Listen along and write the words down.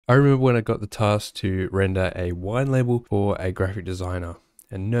I remember when I got the task to render a wine label for a graphic designer,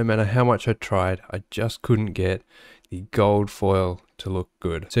 and no matter how much I tried, I just couldn't get the gold foil to look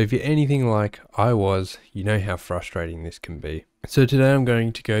good. So if you're anything like I was, you know how frustrating this can be. So today I'm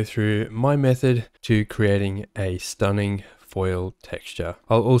going to go through my method to creating a stunning foil texture.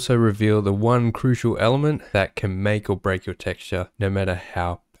 I'll also reveal the one crucial element that can make or break your texture, no matter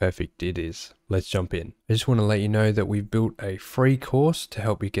how perfect it is. Let's jump in. I just want to let you know that we've built a free course to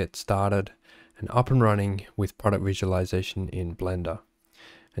help you get started and up and running with product visualization in Blender.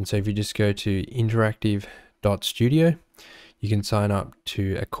 And so if you just go to interactive.studio, you can sign up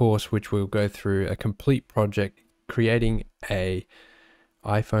to a course which will go through a complete project creating a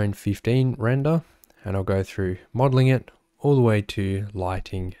iPhone 15 render, and I'll go through modeling it all the way to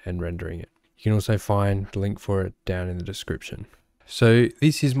lighting and rendering it. You can also find the link for it down in the description. So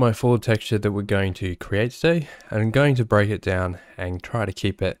this is my foil texture that we're going to create today, and I'm going to break it down and try to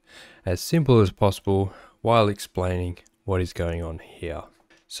keep it as simple as possible while explaining what is going on here.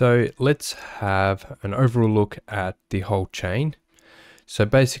 So let's have an overall look at the whole chain. So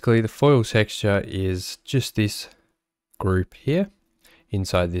basically the foil texture is just this group here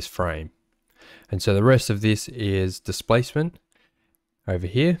inside this frame. And so the rest of this is displacement over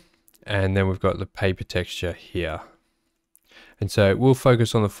here. And then we've got the paper texture here. And so we'll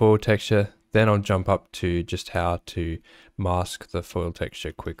focus on the foil texture, then I'll jump up to just how to mask the foil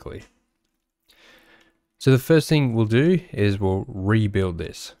texture quickly. So the first thing we'll do is we'll rebuild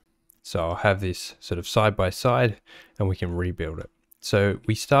this. So I'll have this sort of side by side and we can rebuild it. So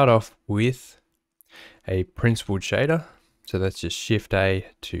we start off with a principled shader. So that's just Shift A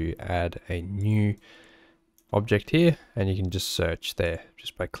to add a new object here, and you can just search there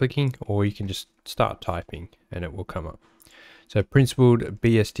just by clicking, or you can just start typing and it will come up. So principled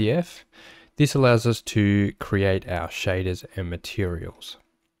BSDF, this allows us to create our shaders and materials.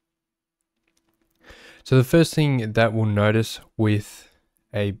 So the first thing that we'll notice with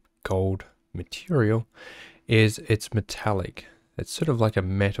a gold material is it's metallic. It's sort of like a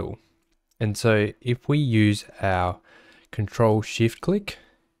metal. And so if we use our Control Shift click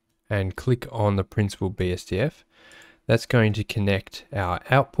and click on the principled BSDF, that's going to connect our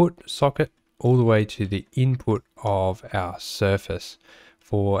output socket all the way to the input of our surface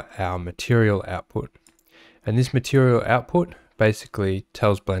for our material output. And this material output basically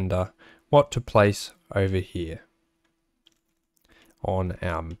tells Blender what to place over here on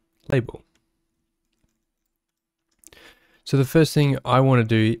our label. So the first thing I want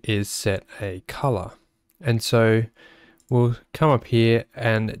to do is set a color. And so we'll come up here,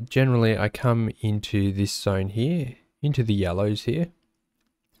 and generally I come into this zone here, into the yellows here.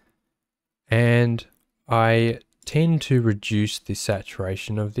 And I tend to reduce the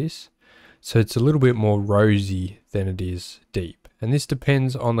saturation of this, so it's a little bit more rosy than it is deep. And this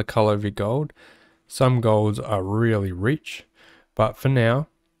depends on the color of your gold. Some golds are really rich, but for now,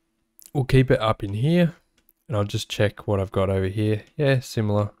 we'll keep it up in here, and I'll just check what I've got over here. Yeah,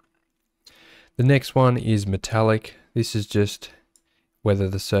 similar. The next one is metallic. This is just whether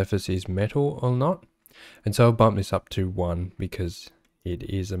the surface is metal or not. And so I'll bump this up to 1 because it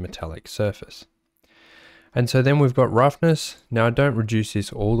is a metallic surface. And so then we've got roughness. Now I don't reduce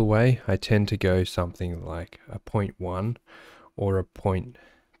this all the way. I tend to go something like a 0.1 or a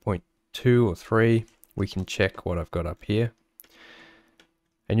 0.2 or 3. We can check what I've got up here.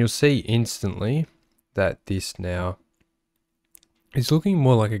 And you'll see instantly that this now is looking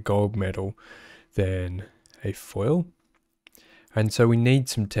more like a gold metal than a foil. And so we need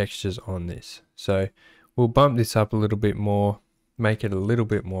some textures on this. So we'll bump this up a little bit more, make it a little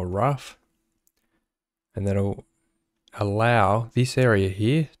bit more rough, and that'll allow this area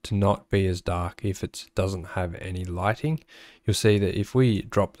here to not be as dark if it doesn't have any lighting. You'll see that if we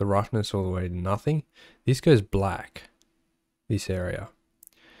drop the roughness all the way to nothing, this goes black, this area.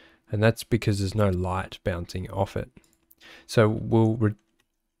 And that's because there's no light bouncing off it. So we'll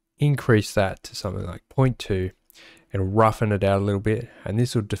increase that to something like 0.2. It'll roughen it out a little bit, and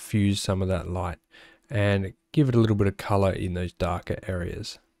this will diffuse some of that light and give it a little bit of color in those darker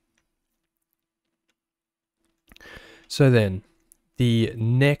areas. So then the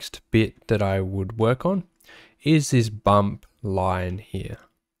next bit that I would work on is this bump line here.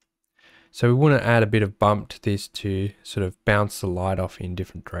 So we want to add a bit of bump to this to sort of bounce the light off in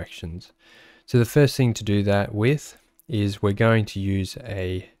different directions. So the first thing to do that with is we're going to use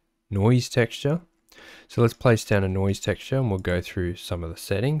a noise texture. So let's place down a noise texture, and we'll go through some of the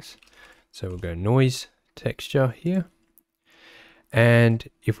settings. So we'll go noise texture here. And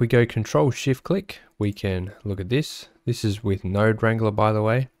if we go Control Shift click, we can look at this. This is with Node Wrangler, by the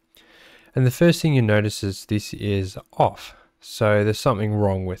way. And the first thing you notice is this is off. So there's something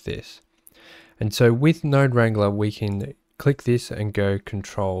wrong with this. And so with Node Wrangler, we can click this and go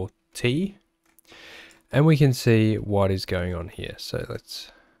Control T, and we can see what is going on here. So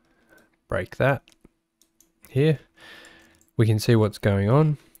let's break that here. We can see what's going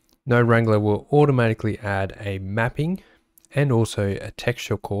on. Node Wrangler will automatically add a mapping and also a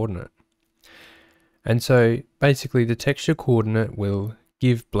texture coordinate. And so basically the texture coordinate will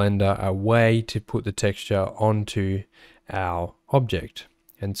give Blender a way to put the texture onto our object.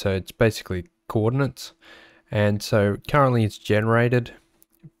 And so it's basically coordinates. And so currently it's generated.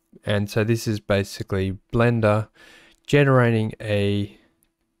 And so this is basically Blender generating a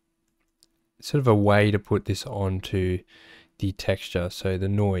sort of a way to put this onto the texture, so the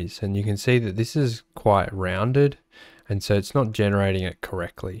noise. And you can see that this is quite rounded, and so it's not generating it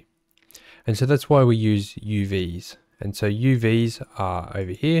correctly. And so that's why we use UVs. And so UVs are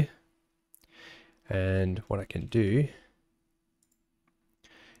over here. And what I can do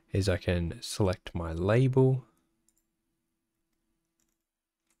is I can select my label.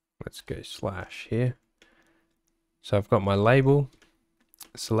 Let's go slash here. So I've got my label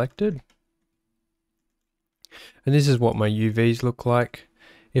selected. And this is what my UVs look like.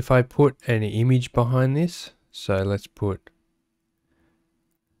 If I put an image behind this, so let's put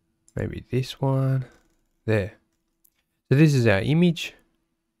maybe this one there. So this is our image.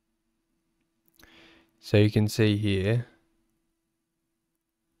 So you can see here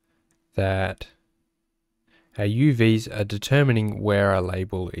that our UVs are determining where our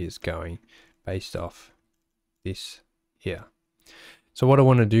label is going based off this here. So what I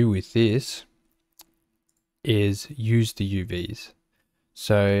want to do with this is use the UVs.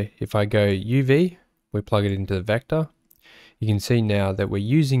 So if I go UV, we plug it into the vector, you can see now that we're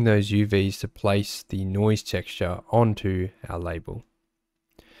using those UVs to place the noise texture onto our label.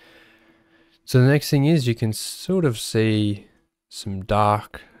 So the next thing is you can sort of see some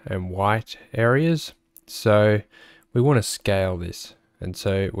dark and white areas. So we want to scale this. And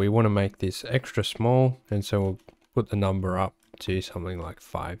so we want to make this extra small. And so we'll put the number up to something like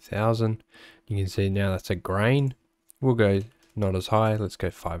 5,000. You can see now that's a grain. We'll go not as high. Let's go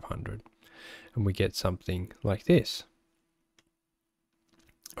 500. And we get something like this.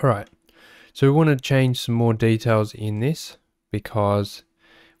 All right. So we want to change some more details in this because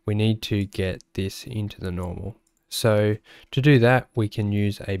we need to get this into the normal. So to do that, we can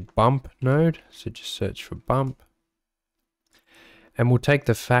use a bump node. So just search for bump. And we'll take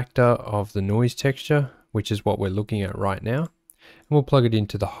the factor of the noise texture, which is what we're looking at right now, and we'll plug it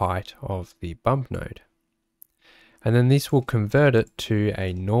into the height of the bump node. And then this will convert it to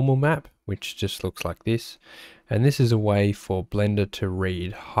a normal map, which just looks like this. And this is a way for Blender to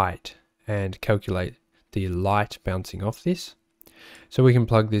read height and calculate the light bouncing off this. So we can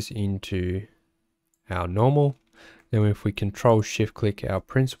plug this into our normal. Then if we Control Shift click our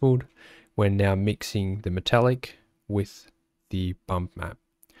principled, we're now mixing the metallic with the bump map.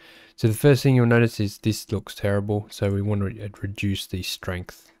 So the first thing you'll notice is this looks terrible. So we want to reduce the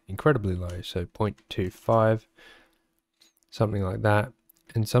strength incredibly low. So 0.25, something like that.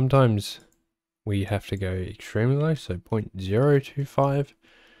 And sometimes we have to go extremely low. So 0.025,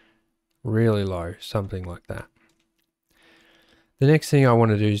 really low, something like that. The next thing I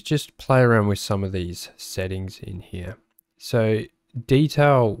want to do is just play around with some of these settings in here. So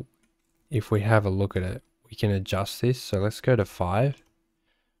detail, if we have a look at it, we can adjust this. So let's go to 5.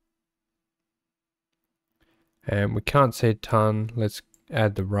 And we can't see a ton. Let's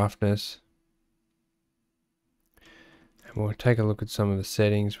add the roughness. And we'll take a look at some of the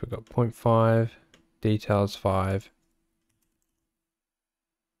settings. We've got 0.5, details 5.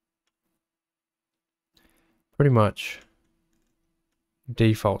 Pretty much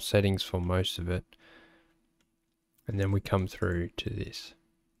default settings for most of it. And then we come through to this.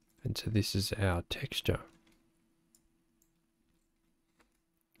 And so this is our texture.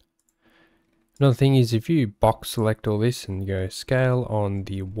 Another thing is if you box select all this and go scale on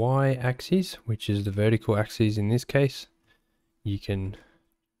the Y axis, which is the vertical axis in this case, you can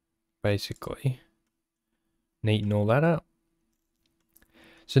basically neaten all that up.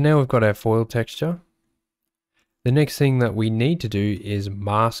 So now we've got our foil texture. The next thing that we need to do is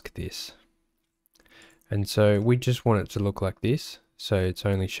mask this. And so we just want it to look like this. So it's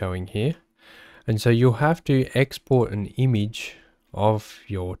only showing here. And so you'll have to export an image of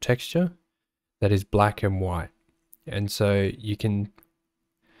your texture that is black and white. And so you can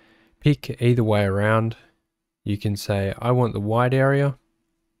pick either way around. You can say, I want the white area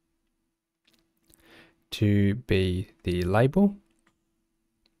to be the label,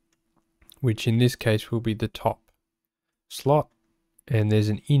 which in this case will be the top slot. And there's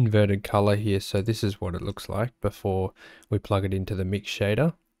an inverted color here, so this is what it looks like before we plug it into the mix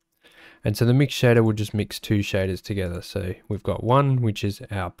shader. And so the mix shader will just mix two shaders together. So we've got one which is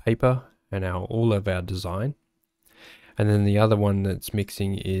our paper and all of our design, and then the other one that's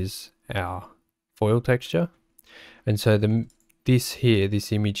mixing is our foil texture. And so this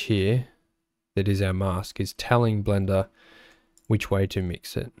image here that is our mask is telling Blender which way to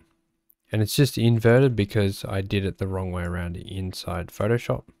mix it. And it's just inverted because I did it the wrong way around inside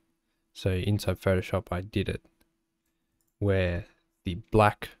Photoshop. So inside Photoshop I did it where the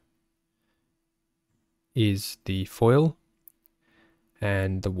black is the foil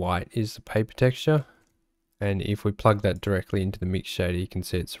and the white is the paper texture. And if we plug that directly into the mix shader, you can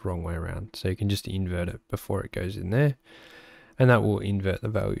see it's the wrong way around. So you can just invert it before it goes in there, and that will invert the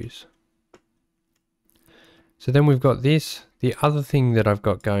values. So then we've got this. The other thing that I've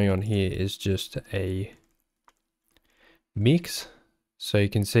got going on here is just a mix. So you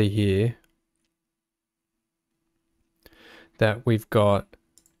can see here that we've got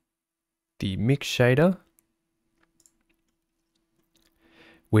the mix shader,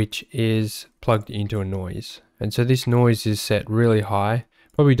 which is plugged into a noise. And so this noise is set really high.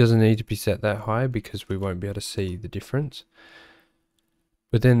 Probably doesn't need to be set that high because we won't be able to see the difference.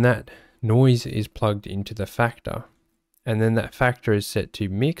 But then that noise is plugged into the factor. And then that factor is set to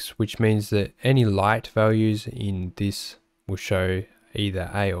mix, which means that any light values in this will show either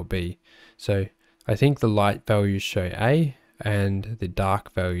A or B. So I think the light values show A and the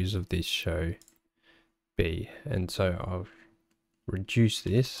dark values of this show B. And so I'll reduce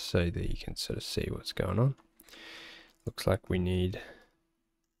this so that you can sort of see what's going on. Looks like we need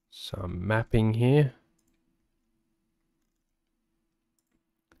some mapping here.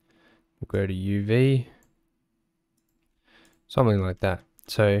 We'll go to UV, something like that.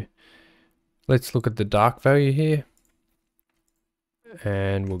 So let's look at the dark value here,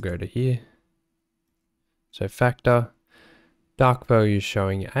 and we'll go to here. So factor, dark value is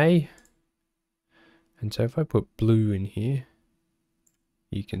showing A, and so if I put blue in here,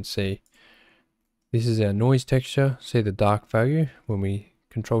 you can see this is our noise texture. See the dark value? When we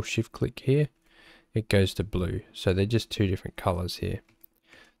control shift click here, it goes to blue. So they're just two different colors here.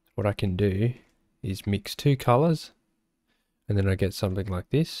 What I can do is mix two colors, and then I get something like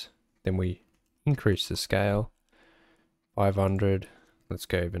this. Then we increase the scale, 500, let's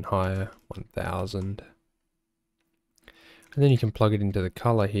go even higher, 1000. And then you can plug it into the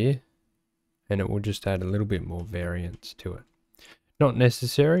color here, and it will just add a little bit more variance to it. Not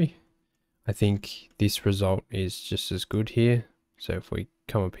necessary. I think this result is just as good here. So if we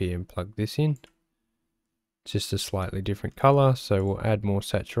come up here and plug this in, it's just a slightly different color. So we'll add more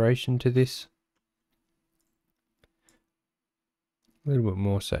saturation to this. A little bit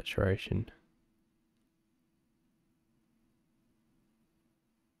more saturation.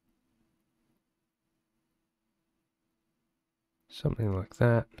 Something like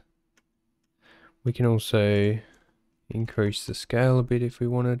that. We can also increase the scale a bit if we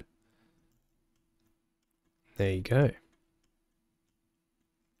wanted. There you go.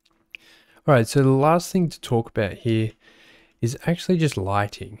 Alright, so the last thing to talk about here is actually just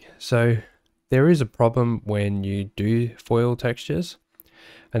lighting. So there is a problem when you do foil textures,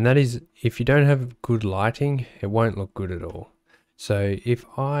 and that is if you don't have good lighting, it won't look good at all. So if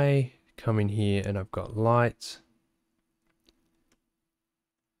I come in here and I've got lights,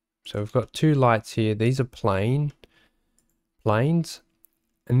 so we've got two lights here. These are planes,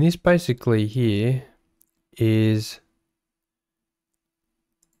 and this basically here is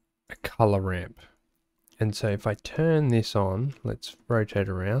a color ramp. And so if I turn this on, let's rotate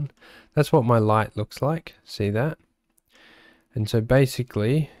around, that's what my light looks like. See that? And so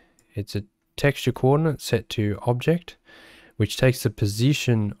basically it's a texture coordinate set to object, which takes the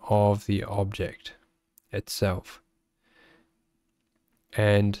position of the object itself,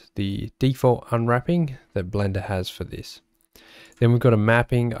 and the default unwrapping that Blender has for this. Then we've got a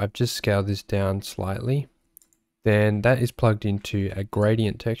mapping. I've just scaled this down slightly. Then that is plugged into a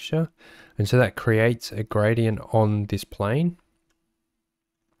gradient texture, and so that creates a gradient on this plane.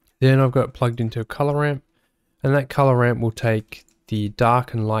 Then I've got plugged into a color ramp, and that color ramp will take the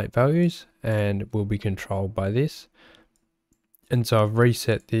dark and light values and will be controlled by this. And so I've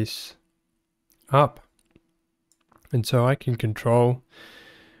reset this up, and so I can control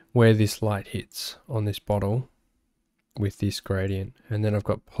where this light hits on this bottle with this gradient. And then I've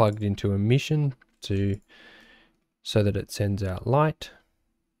got plugged into emission so that it sends out light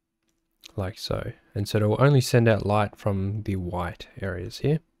like so. And so it will only send out light from the white areas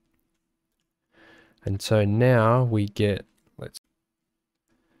here. And so now we get,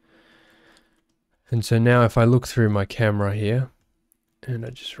 and so now if I look through my camera here, and I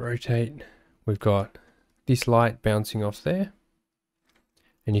just rotate, we've got this light bouncing off there,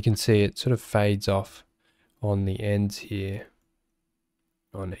 and you can see it sort of fades off on the ends here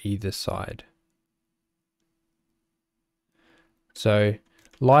on either side. So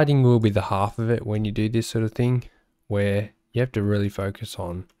lighting will be the half of it when you do this sort of thing, where you have to really focus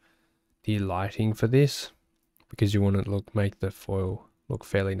on the lighting for this, because you want to make the foil look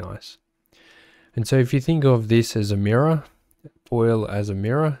fairly nice. And so if you think of this as a mirror, foil as a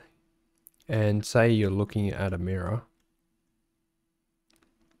mirror, and say you're looking at a mirror,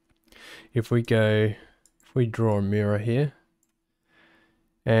 if we draw a mirror here,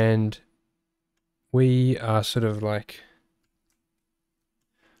 and we are sort of like,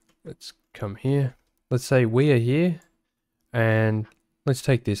 let's come here, let's say we are here, and let's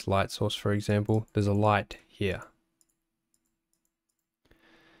take this light source for example. There's a light here.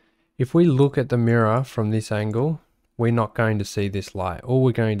 If we look at the mirror from this angle, we're not going to see this light. All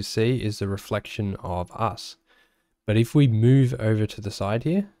we're going to see is the reflection of us. But if we move over to the side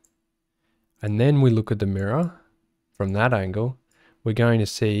here, and then we look at the mirror from that angle, we're going to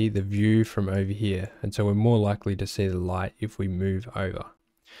see the view from over here. And so we're more likely to see the light if we move over.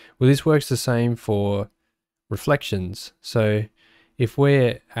 Well, this works the same for reflections. So if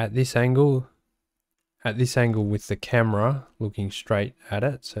we're at this angle with the camera looking straight at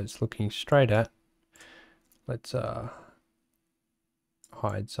it, so it's looking straight at, let's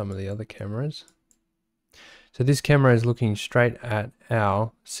hide some of the other cameras. So this camera is looking straight at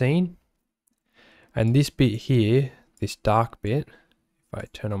our scene, and this bit here, this dark bit, if I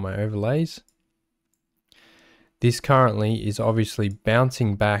turn on my overlays, this currently is obviously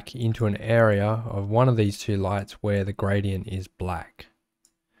bouncing back into an area of one of these two lights where the gradient is black.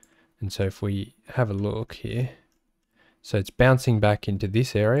 And so if we have a look here, so it's bouncing back into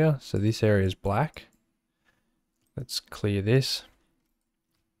this area. So this area is black. Let's clear this.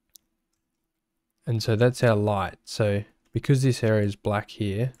 And so that's our light. So because this area is black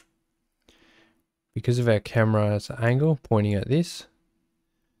here, because of our camera's angle pointing at this,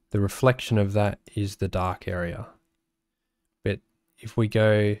 the reflection of that is the dark area. But if we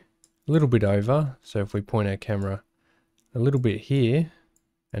go a little bit over, so if we point our camera a little bit here,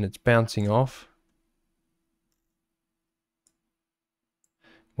 and it's bouncing off,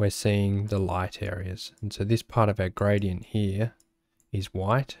 we're seeing the light areas. And so this part of our gradient here is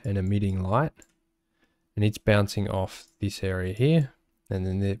white and emitting light, and it's bouncing off this area here, and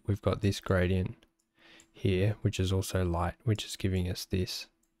then we've got this gradient here, which is also light, which is giving us this.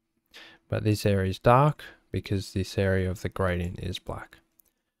 But this area is dark because this area of the gradient is black.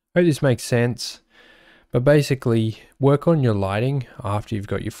 I hope this makes sense. But basically, work on your lighting after you've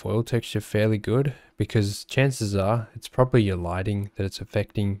got your foil texture fairly good, because chances are it's probably your lighting that it's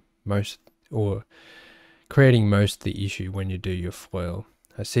affecting most, or creating most of the issue when you do your foil.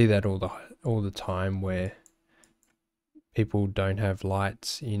 I see that all the time where people don't have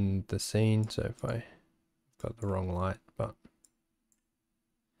lights in the scene. So if I got the wrong light, but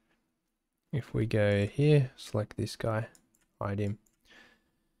if we go here, select this guy, hide him.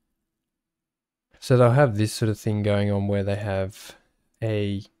 So they'll have this sort of thing going on where they have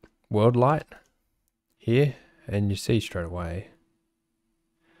a world light here, and you see straight away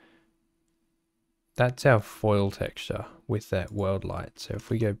that's our foil texture with that world light. So if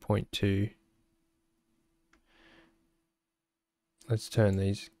we go 0.2, let's turn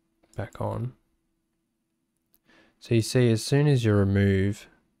these back on. So you see, as soon as you remove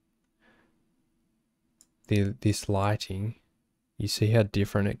this lighting, you see how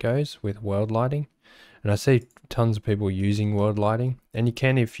different it goes with world lighting. And I see tons of people using world lighting, and you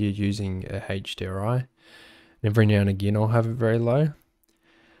can if you're using a HDRI. Every now and again I'll have it very low,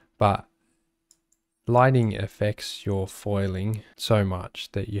 but lighting affects your foiling so much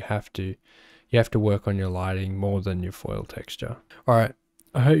that you have to work on your lighting more than your foil texture. Alright,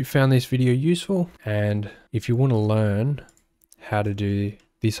 I hope you found this video useful, and if you want to learn how to do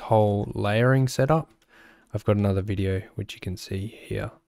this whole layering setup, I've got another video which you can see here.